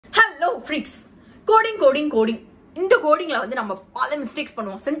freaks. Coding. இந்த கோடிங்ல வந்து நம்ம பல மிஸ்டேக்ஸ்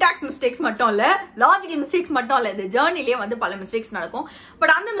பண்ணுவோம். சின்டாக்ஸ் மிஸ்டேக்ஸ் மட்டும் இல்ல, லாஜிக்கல் மிஸ்டேக்ஸ் மட்டும் இல்ல, இந்த ஜர்னிலே வந்து பல மிஸ்டேக்ஸ் நடக்கும்.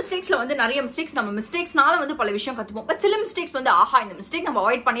 பட் அந்த மிஸ்டேக்ஸ்ல வந்து நிறைய மிஸ்டேக்ஸ் நம்ம மிஸ்டேக்ஸ்னால வந்து பல விஷயம் கத்துப்போம். பட் சில மிஸ்டேக்ஸ் வந்து இந்த மிஸ்டேக் நம்ம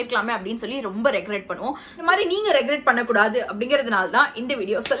அவாய்ட் பண்ணிருக்கலாமே அப்படின்னு சொல்லி ரொம்ப ரெக்ரெட் பண்ணுவோம். இந்த மாதிரி நீங்க ரெக்ரெட் பண்ணக்கூடாது அப்படிங்கிறதுனால தான் இந்த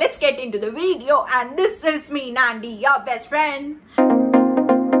video. So let's get into the video and this is me Nandi, your best friend.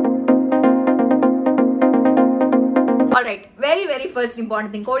 Alright, very first important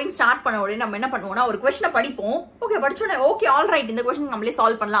thing, coding start பண்ண உடனே நம்ம என்ன பண்ணுவோம்னா ஒரு क्वेश्चन படிப்போம். ஓகே படிச்சோனே ஓகே ஆல்ரைட் இந்த क्वेश्चन நம்மளே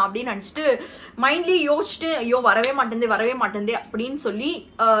சால்வ் பண்ணலாம் அப்படி நினைச்சிட்டு மைண்ட்லயே யோசிச்சிட்டு ஐயோ வரவே மாட்டேங்குது அப்படின்னு சொல்லி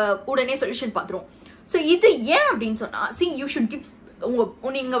உடனே சொல்யூஷன் பாத்துறோம். சோ இது ஏன் அப்படின்னு சொன்னா see you should give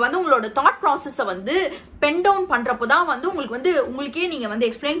நீங்க வந்து உங்களோட தாட் ப்ராசஸை வந்து பென் டவுன் பண்றப்போ தான் வந்து உங்களுக்கே நீங்க வந்து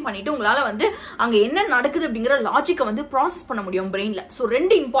எக்ஸ்பிளைன் பண்ணிட்டு உங்களால வந்து அங்க என்ன நடக்குது அப்படிங்கிற லாஜிக்கை வந்து ப்ராசஸ் பண்ண முடியும் பிரெயின்ல. ஸோ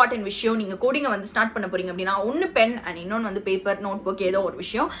ரெண்டு இம்பார்ட்டன்ட் விஷயம் நீங்க கோடிங்கை வந்து ஸ்டார்ட் பண்ண போறீங்க அப்படின்னா ஒன்னு பென் அண்ட் இன்னொன்னு வந்து பேப்பர் நோட் புக் ஏதோ ஒரு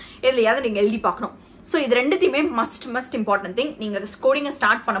விஷயம் எதுலையாவது நீங்க எழுதி பார்க்கணும். ஸோ இது ரெண்டுத்தையுமே மஸ்ட் இம்பார்ட்டன்ட் திங். நீங்க கோடிங்கை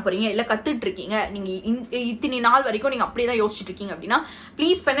ஸ்டார்ட் பண்ண போறீங்க இல்ல கத்துட்டு இருக்கீங்க, நீங்க இத்தனை நாள் வரைக்கும் நீங்க அப்படியே தான் யோசிச்சுட்டு இருக்கீங்க அப்படின்னா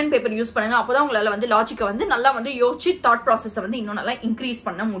please pen and paper use பண்ணுங்க. அப்போதான் உங்களால வந்து லாஜிக்கை வந்து நல்லா வந்து யோசிச்சு தாட் ப்ராசஸை வந்து இன்னும் நல்லா இன்க்ரீஸ்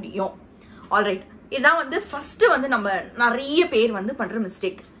பண்ண முடியும். ஆல்ரைட், இதுதான் வந்து ஃபர்ஸ்ட் வந்து நம்ம நிறைய பேர் வந்து பண்ற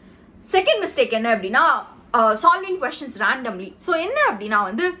மிஸ்டேக். செகண்ட் மிஸ்டேக் என்ன அப்படின்னா சால்விங் கொஸ்டின்ஸ் ரேண்டம்லி. ஸோ என்ன அப்படின்னா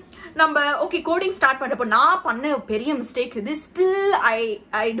வந்து நம்ம ஓகே கோடிங் ஸ்டார்ட் பண்றப்போ நான் பண்ண பெரிய மிஸ்டேக் இது. Still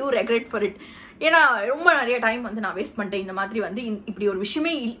I two regret for it. ஏன்னா ரொம்ப நிறைய டைம் வந்து நான் வேஸ்ட் பண்ணிட்டேன். இந்த மாதிரி வந்து இப்படி ஒரு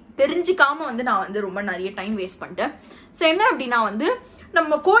விஷயமே தெரிஞ்சுக்காம வந்து நான் வந்து ரொம்ப நிறைய டைம் வேஸ்ட் பண்ணிட்டேன். ஸோ என்ன அப்படின்னா வந்து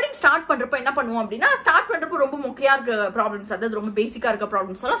நம்ம கோடிங் ஸ்டார்ட் பண்றப்போ என்ன பண்ணுவோம் அப்படின்னா ஸ்டார்ட் பண்றப்போ ரொம்ப முக்கியமா இருக்க ப்ராப்ளம்ஸ், அதாவது ரொம்ப பேசிக்கா இருக்க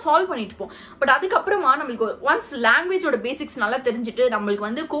ப்ராப்ளம்ஸ் எல்லாம் சால்வ் பண்ணிட்டு இருப்போம். பட் அதுக்கப்புறமா நம்மளுக்கு ஒன்ஸ் லாங்குவேஜோட பேசிக்ஸ் நல்லா தெரிஞ்சுட்டு நம்மளுக்கு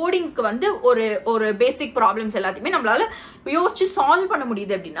வந்து கோடிங்க்கு வந்து ஒரு பேசிக் ப்ராப்ளம்ஸ் எல்லாத்தையுமே நம்மளால யோசிச்சு சால்வ் பண்ண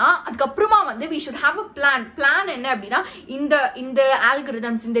முடியுது அப்படின்னா அதுக்கப்புறமா வந்து we should have a plan என்ன அப்படின்னா இந்த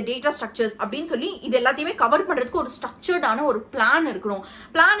ஆல்கரிதம்ஸ் இந்த டேட்டா ஸ்ட்ரக்சர்ஸ் அப்படின்னு சொல்லி இது எல்லாத்தையுமே கவர் பண்றதுக்கு ஒரு ஸ்ட்ரக்சர்டான ஒரு பிளான் இருக்கணும்.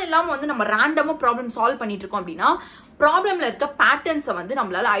 பிளான் இல்லாம வந்து நம்ம ரேண்டமா ப்ராப்ளம் சால்வ் பண்ணிட்டு இருக்கோம் அப்படின்னா ப்ராப்ளம்ல இருக்க பேட்டர்ன்ஸை வந்து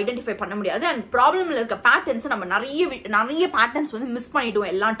நம்மளால ஐடென்டிஃபை பண்ண முடியாது. அண்ட் ப்ராப்ளம்ல இருக்க பேட்டர்ன்ஸ் நம்ம நிறைய பேட்டர்ன்ஸ் வந்து மிஸ்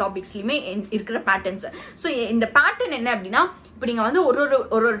பண்ணிடுவோம். எல்லா டாபிக்ஸ்லயுமே இருக்கிற பேட்டர்ன்ஸ். ஸோ இந்த பேட்டர்ன் என்ன அப்படின்னா இப்போ நீங்க வந்து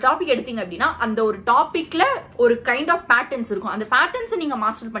ஒரு டாபிக் எடுத்தீங்க அப்படின்னா அந்த ஒரு டாபிக்ல ஒரு கைண்ட் ஆஃப் பேட்டர்ன்ஸ் இருக்கும். அந்த பேட்டர்ன்ஸ் நீங்க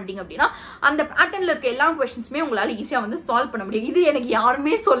மாஸ்டர் பண்ணிட்டீங்க அப்படின்னா அந்த பேட்டர்ன்ல இருக்க எல்லா கொஸ்டின்ஸுமே உங்களால ஈஸியா வந்து சால்வ் பண்ண முடியும். இது எனக்கு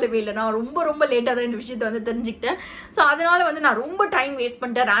யாருமே சொல்லவே இல்லை. நான் ரொம்ப லேட்டா தான் இந்த விஷயத்தை வந்து தெரிஞ்சுக்கிட்டேன். ஸோ அதனால வந்து நான் ரொம்ப டைம் வேஸ்ட்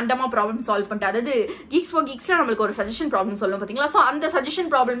பண்ணிட்டேன், ரேண்டமா ப்ராப்ளம் சால்வ் பண்ணிட்டேன். அதாவது கீக்ஸ் ஃபார் கீக்ஸ்ல நம்மளுக்கு ஒரு சஜஷன் ப்ராப்ளம் சொல்லுவோம் பாத்தீங்களா. ஸோ அந்த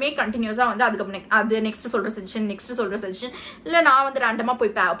சஜஷன் ப்ராப்ளமே கண்டினியூஸா வந்து அது நெக்ஸ்ட் சொல்ற சஜஷன் இல்ல நான் வந்து ரேண்டமா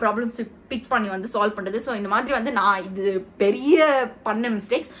போய் ப்ராப்ளம்ஸ் பிக் பண்ணி வந்து சால்வ் பண்றது. ஸோ இந்த மாதிரி வந்து நான் இது பெரிய பண்ண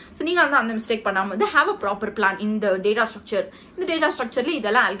மிஸ்டேக். ஸோ நீங்க வந்து அந்த மிஸ்டேக் பண்ணாம வந்து ஹேவ் அ ப்ராப்பர் பிளான். இந்த டேட்டா ஸ்ட்ரக்சர்ல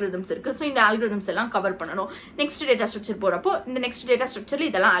இதெல்லாம் ஆல்கரிதம்ஸ் இருக்கு. ஸோ இந்த ஆல்கரிதம்ஸ் எல்லாம் கவர் பண்ணணும். நெக்ஸ்ட் டேட்டா ஸ்ட்ரக்சர் போறப்போ இந்த நெக்ஸ்ட் டேட்டா ஸ்ட்ரக்சர்ல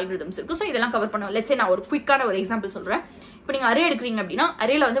இதெல்லாம் ஆல்கரிதம்ஸ் இருக்கு. ஸோ இதெல்லாம் கவர் பண்ணணும். லெட்ஸ் சே நான் ஒரு குயிக்கான ஒரு எக்ஸாம்பிள் சொல்றேன். இப்போ நீங்க அரே எடுக்கிறீங்க அப்படின்னா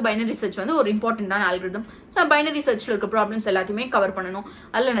அரேல வந்து பைனரி சர்ச் வந்து ஒரு இம்பார்ட்டன்டான ஆல்கரிதம். ஸோ பைனரி சர்ச்ல இருக்க ப்ராப்ளம்ஸ் எல்லாத்தையுமே கவர் பண்ணணும்.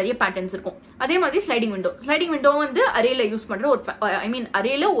 அதுல நிறைய பேட்டர்ன்ஸ் இருக்கும். அதே மாதிரி ஸ்லைடிங் விண்டோ வந்து அரேல யூஸ் பண்ற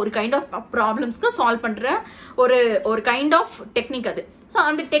அரேல ஒரு கைண்ட் ஆஃப் ப்ராப்ளம்ஸ்க்கு சால்வ் பண்ற ஒரு கைண்ட் ஆஃப் டெக்னிக் அது. ஸோ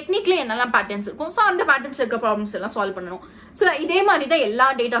அந்த டெக்னிக்ல என்னெல்லாம் பேட்டர்ன்ஸ் இருக்கும், ஸோ அந்த பேட்டர்ன்ஸ்ல இருக்க ப்ராப்ளம்ஸ் எல்லாம் சால்வ் பண்ணணும். ஸோ இதே மாதிரி தான் எல்லா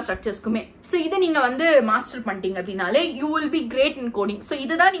டேட்டா ஸ்ட்ரக்சர்ஸ்க்குமே. ஸோ இதை நீங்க வந்து மாஸ்டர் பண்ணிட்டீங்க அப்படின்னாலே you will be great in coding. So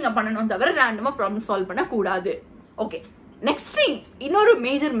இதுதான் நீங்க பண்ணணும், தவிர ரேண்டமா ப்ராப்ளம் சால்வ் பண்ண கூடாது. ஓகே, நெக்ஸ்ட் திங் இன்னொரு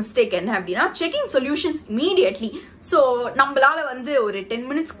மேஜர் மிஸ்டேக் என்ன அப்படின்னா செக்கிங் சொல்யூஷன்ஸ் இமீடியட்லி. ஸோ நம்மளால வந்து ஒரு 10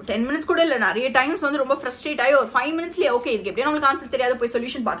 மினிட்ஸ் கூட இல்லை, நிறைய டைம்ஸ் வந்து ரொம்ப ஃப்ரஸ்ட்ரேட் ஆகி ஒரு 5 மினிட்ஸ்லேயே ஓகே இதுக்கு எப்படியும் நம்மளுக்கு ஆன்சர் தெரியாது போய்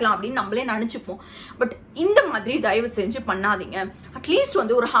சொல்யூஷன் பார்க்கலாம் அப்படின்னு நம்மளே நினைச்சுப்போம். பட் இந்த மாதிரி தயவு செஞ்சு பண்ணாதீங்க. அட்லீஸ்ட்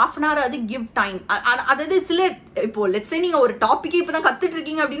வந்து ஒரு ½ அன் ஹவர் அது கிவ் டைம். அதாவது சில இப்போ லெட்ஸ் சே நீங்க ஒரு டாபிக் இப்பதான் கத்துட்டு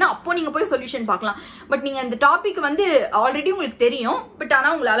இருக்கீங்க அப்படின்னா அப்போ நீங்க போய் சொல்யூஷன் பார்க்கலாம். பட் நீங்க அந்த டாபிக் வந்து ஆல்ரெடி உங்களுக்கு தெரியும், பட்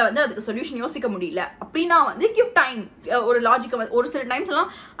ஆனா உங்களால வந்து அதுக்கு சொல்யூஷன் யோசிக்க முடியல அப்படின்னா வந்து கிவ் டைம். ஒரு லாஜிக் ஒரு சில டைம்ஸ்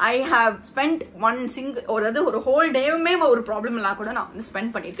எல்லாம் ஐ ஹாவ் ஸ்பெண்ட் ஒரு ஹோல் டேவுமே ஒரு ப்ராப்ளம் எல்லாம் கூட நான் வந்து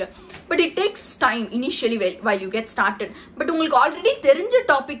ஸ்பெண்ட் பண்ணிருக்கேன். But it takes time initially while you get started. But உங்களுக்கு ஆல்ரெடி தெரிஞ்ச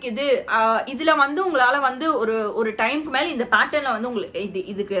டாபிக் இதுல வந்து உங்களால வந்து ஒரு டைம்க்கு மேல இந்த பேட்டர்ன்ல வந்து உங்களுக்கு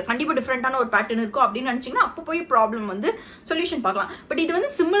இதுக்கு கண்டிப்பா டிஃப்ரெண்டான ஒரு பேட்டர்ன் இருக்கும் அப்படின்னு நினைச்சீங்கன்னா அப்போ போய் ப்ராப்ளம் வந்து சொல்யூஷன் பார்க்கலாம். பட் இது வந்து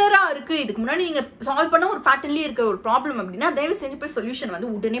சிமிலரா இருக்கு, இதுக்கு முன்னாடி நீங்க சால்வ் பண்ண ஒரு பேட்டர்ன்லயே இருக்க ஒரு ப்ராப்ளம் அப்படின்னா தயவு செஞ்சு போய் சொல்யூஷன் வந்து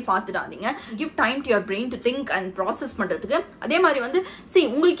உடனே பார்த்துடாதீங்க. Give time to your brain to think and process பண்றதுக்கு. அதே மாதிரி வந்து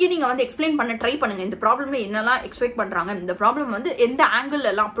உங்களுக்கே நீங்க வந்து எக்ஸ்பிளைன் பண்ண ட்ரை பண்ணுங்க. இந்த ப்ராப்ளம்ல என்னெல்லாம் எக்ஸ்பெக்ட் பண்றாங்க, இந்த ப்ராப்ளம் வந்து எந்த ஆங்கிள்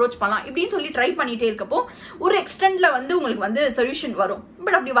எல்லாம் அப்ரோச் பண்ணலாம் இப்படின்னு சொல்லி ட்ரை பண்ணிட்டே இருக்கப்போ ஒரு எக்ஸ்டெண்ட்ல வந்து உங்களுக்கு வந்து சொல்யூஷன் வரும்.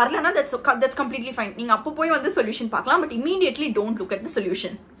 பட் அப்படி வரலன்னா that's completely fine. நீங்க அப்போ போய் வந்து சொல்யூஷன் பார்க்கலாம். But immediately don't look at the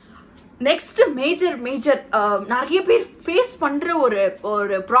solution. Next major நிறைய பேர் ஃபேஸ் பண்ற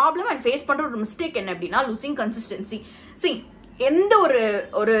ஒரு ப்ராப்ளம் அண்ட் ஃபேஸ் பண்ற ஒரு மிஸ்டேக் என்ன அப்படின்னா லூசிங் கன்சிஸ்டன்சி. எந்த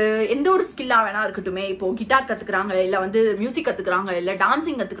ஒரு ஸ்கில்லா வேணா இருக்கட்டுமே, இப்போ கிட்டார் கத்துக்கிறாங்க, இல்ல வந்து மியூசிக் கத்துக்கிறாங்க, இல்ல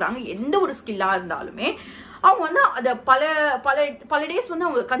டான்சிங் கத்துக்கிறாங்க, எந்த ஒரு ஸ்கில்லா இருந்தாலுமே அவங்க வந்து அதை பல டேஸ் வந்து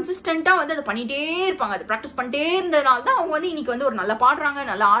அவங்க கன்சிஸ்டண்டா வந்து அதை பண்ணிட்டே இருப்பாங்க. அதை ப்ராக்டிஸ் பண்ணிட்டே இருந்ததுனால தான் அவங்க வந்து இன்னைக்கு வந்து ஒரு நல்லா பாடுறாங்க,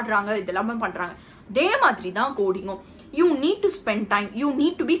 நல்லா ஆடுறாங்க, இதெல்லாமே பண்றாங்க. அதே மாதிரி தான் கோடிங்கும். You need to spend time, you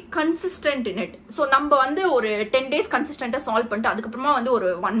need to be consistent in it. So நம்ம வந்து ஒரு 10 days கன்சிஸ்டண்டா சால்வ் பண்ணிட்டு அதுக்கப்புறமா வந்து ஒரு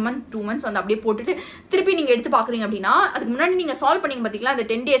 1 month 2 months வந்து அப்படியே போட்டுட்டு திருப்பி நீங்க எடுத்து பாக்குறீங்க அப்படின்னா அதுக்கு முன்னாடி நீங்க சால்வ் பண்ணீங்க பாத்தீங்களா, அந்த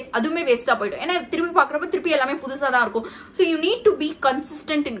 10 days அதுவுமே வேஸ்டா போயிடும். ஏன்னா திருப்பி பாக்குறப்ப திருப்பி எல்லாமே புதுசா தான் இருக்கும். So you need to be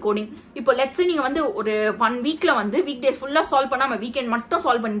consistent in coding. இப்போ let's say நீங்க வந்து ஒரு 1 weekல வந்து வீக் டேஸ் ஃபுல்லா சால்வ் பண்ணாம வீக்கெண்ட் மட்டும்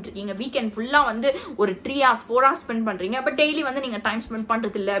சால்வ் பண்ணிட்டு இருக்கீங்க, வீக்கெண்ட் ஃபுல்லா வந்து ஒரு 3 hours 4 hours ஸ்பெண்ட் பண்றீங்க, பட் டெய்லி வந்து நீங்க டைம் ஸ்பெண்ட்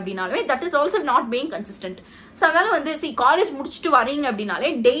பண்றது இல்ல அப்படினாலே that is also not being consistent. So அதனால வந்து காலேஜ் முடிச்சுட்டு வரீங்க அப்படின்னாலே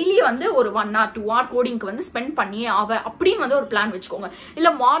டெய்லி வந்து ஒரு 1 hour 2 hour கோடிங்க்கு வந்து ஸ்பெண்ட் பண்ணியே அப்படின்னு வந்து ஒரு பிளான் வச்சுக்கோங்க. இல்ல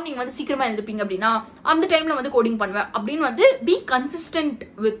மார்னிங் வந்து சீக்கிரமா எழுந்துப்பீங்க அப்படின்னா அந்த டைம்ல வந்து கோடிங் பண்ணுவேன் அப்படின்னு வந்து be consistent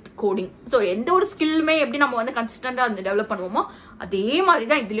with coding. So எந்த ஒரு ஸ்கில்லுமே எப்படி நம்ம வந்து கன்சிஸ்டண்டா வந்து டெவலப் பண்ணுவோமோ அதே மாதிரி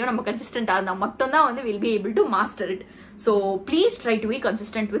தான் இதுலயும் நம்ம கன்சிஸ்டண்டா இருந்தா மட்டும் தான் வந்து will be able to master it. So please try to be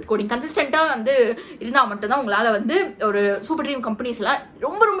consistent with coding. கன்சிஸ்டண்டா வந்து இருந்தால் மட்டும்தான் உங்களால வந்து ஒரு சூப்பர் ட்ரீம் கம்பெனிஸ்ல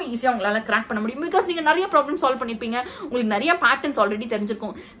ரொம்ப ரொம்ப ஈஸியா உங்களால கிராக் பண்ண முடியும். பிகாஸ் நீங்க நிறைய ப்ராப்ளம் சால்வ் பண்ணிருப்பீங்க, உங்களுக்கு நிறைய பேட்டர்ன்ஸ் ஆல்ரெடி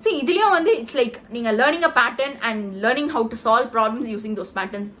தெரிஞ்சிருக்கும். சரி, இதுலயும் வந்து இட்ஸ் லைக் நீங்க learning a pattern and learning how to solve problems using those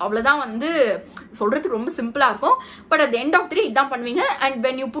patterns. அவ்வளவுதான் வந்து சொல்றதுக்கு ரொம்ப சிம்பிளா இருக்கும். But at end of the டே இதான் பண்ணுவீங்க. And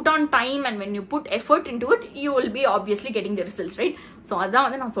when you put on time and when you put effort in to it you will be obviously getting the results, right? So அதான்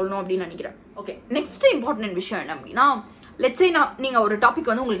வந்து நான் சொல்லணும் அப்படின்னு நினைக்கிறேன். ஓகே, நெக்ஸ்ட் இம்பார்ட்டன்ட் விஷயம் என்ன அப்படின்னா, லெட்ஸ் சே நீங்க ஒரு டாபிக்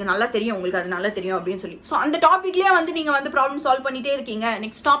வந்து உங்களுக்கு நல்லா தெரியும், உங்களுக்கு அது நல்லா தெரியும் அப்படின்னு சொல்லி ஸோ அந்த டாபிக்லயே வந்து நீங்க வந்து ப்ராப்ளம் சால்வ் பண்ணிட்டே இருக்கீங்க,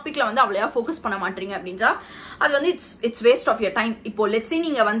 நெக்ஸ்ட் டாபிக்ல வந்து அவ்வளவா ஃபோக்கஸ் பண்ண மாட்டீங்க அப்படின்றா அது வந்து it's waste of your time. இப்போ லெட்ஸ் சே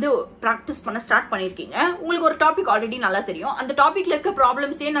நீங்க வந்து ப்ராக்டிஸ் பண்ண ஸ்டார்ட் பண்ணிருக்கீங்க, உங்களுக்கு ஒரு டாபிக் ஆல்ரெடி நல்லா தெரியும், அந்த டாபிக்ல இருக்க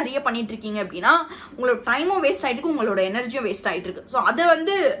ப்ராப்ளம்ஸே நிறைய பண்ணிட்டு இருக்கீங்க அப்படின்னா உங்களோட டைமும் வேஸ்ட் ஆயிட்டு இருக்கு, உங்களோட எனர்ஜியும் வேஸ்ட் ஆயிட்டு இருக்கு. ஸோ அதை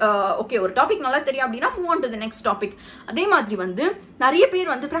வந்து ஓகே, ஒரு டாபிக் நல்லா தெரியும் அப்படின்னா move on to the next topic. அதே மாதிரி வந்து நிறைய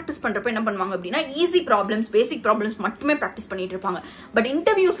பேர் வந்து ப்ராக்டிஸ் பண்றப்ப என்ன பண்ணுவாங்க அப்படின்னா ஈஸி ப்ராப்ளம்ஸ், பேசிக் ப்ராப்ளம்ஸ் மட்டுமே ப்ராக்டிஸ் பண்ணிட்டு இருப்பாங்க. பட்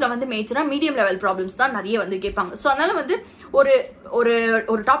இன்டர்வியூஸ்ல வந்து மேஜரா மீடியம் லெவல் ப்ராப்ளம்ஸ் தான் நிறைய வந்து கேட்பாங்க. ஸோ அதனால வந்து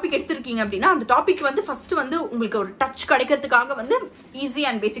ஒரு டாபிக் எடுத்திருக்கீங்க அப்படின்னா அந்த டாபிக் வந்து ஃபர்ஸ்ட் வந்து உங்களுக்கு ஒரு டச் கிடைக்கிறதுக்காக வந்து easy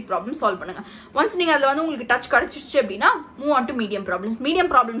and basic problem solve பண்ணுங்க. ஒன்ஸ் நீங்க அதுல வந்து உங்களுக்கு டச் கிடைச்சிருச்சு அப்படின்னா move on to medium problems. Medium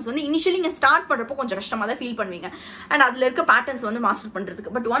problems வந்து இனிஷியலி நீங்க ஸ்டார்ட் பண்றப்போ கொஞ்சம் கஷ்டமா தான் ஃபீல் பண்ணுவீங்க அண்ட் அதுல இருக்க பேட்டர்ன்ஸ் வந்து மாஸ்டர்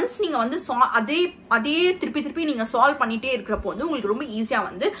பண்றதுக்கு. பட் ஒன்ஸ் நீங்க வந்து அதே திருப்பி நீங்க சால்வ் பண்ணிட்டே இருக்கிறப்போ வந்து உங்களுக்கு ரொம்ப ஈஸியா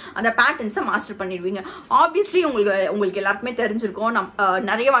வந்து அந்த பேட்டர்ன்ஸை மாஸ்டர் பண்ணிடுவீங்க. ஆப்வியஸ்லி உங்களுக்கு எல்லாருக்குமே தெரிஞ்சிருக்கும்,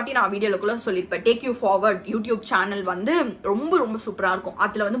 நிறைய வாட்டி நான் வீடியோக்குள்ள சொல்லியிருப்பேன், take you forward YouTube channel வந்து ரொம்ப ரொம்ப சூப்பரா இருக்கும்.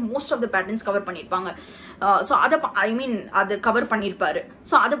 அதுல வந்து most of the patterns cover பண்ணிருப்பாங்க. ஸோ அதை கவர் பண்ணிருப்பாரு.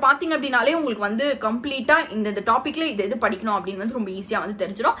 ஸோ அதை பாத்தீங்க அப்படின்னாலே உங்களுக்கு வந்து கம்ப்ளீட்டா இந்த டாபிக்ல இது படிக்கணும் அப்படின்னு வந்து ரொம்ப ஈஸியா வந்து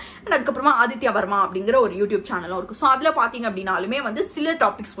தெரிஞ்சிடும். அண்ட் அதுக்கப்புறமா ஆதித்யா வர்மா அப்படிங்கிற ஒரு யூடியூப் சேனலும் இருக்கும். ஸோ அதுல பாத்தீங்க அப்படின்னாலுமே வந்து சில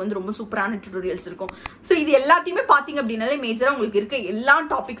டாபிக்ஸ் வந்து ரொம்ப சூப்பரான டியூட்டோரியல்ஸ் இருக்கும். ஸோ இது எல்லாத்தையுமே பாத்தீங்க அப்படின்னாலே மேஜரா உங்களுக்கு இருக்க எல்லா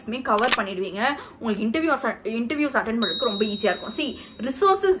டாபிக்ஸுமே கவர் பண்ணிடுவீங்க. உங்களுக்கு இன்டர்வியூஸ் அட்டென்ட் பண்றதுக்கு ரொம்ப ஈஸியா இருக்கும்.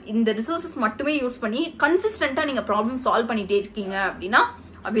 இந்த ரிசோர்சஸ் மட்டுமே யூஸ் பண்ணி கன்சிஸ்டன்டா நீங்க ப்ராப்ளம் சால்வ் பண்ணிட்டே இருக்கீங்க அப்படின்னா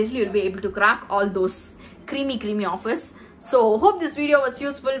obviously you'll be able to crack all those creamy offers. So hope this video was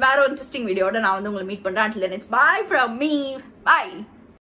useful. Very interesting video. நான் வந்து உங்களை மீட் பண்றேன். Until then, it's bye from me. Bye.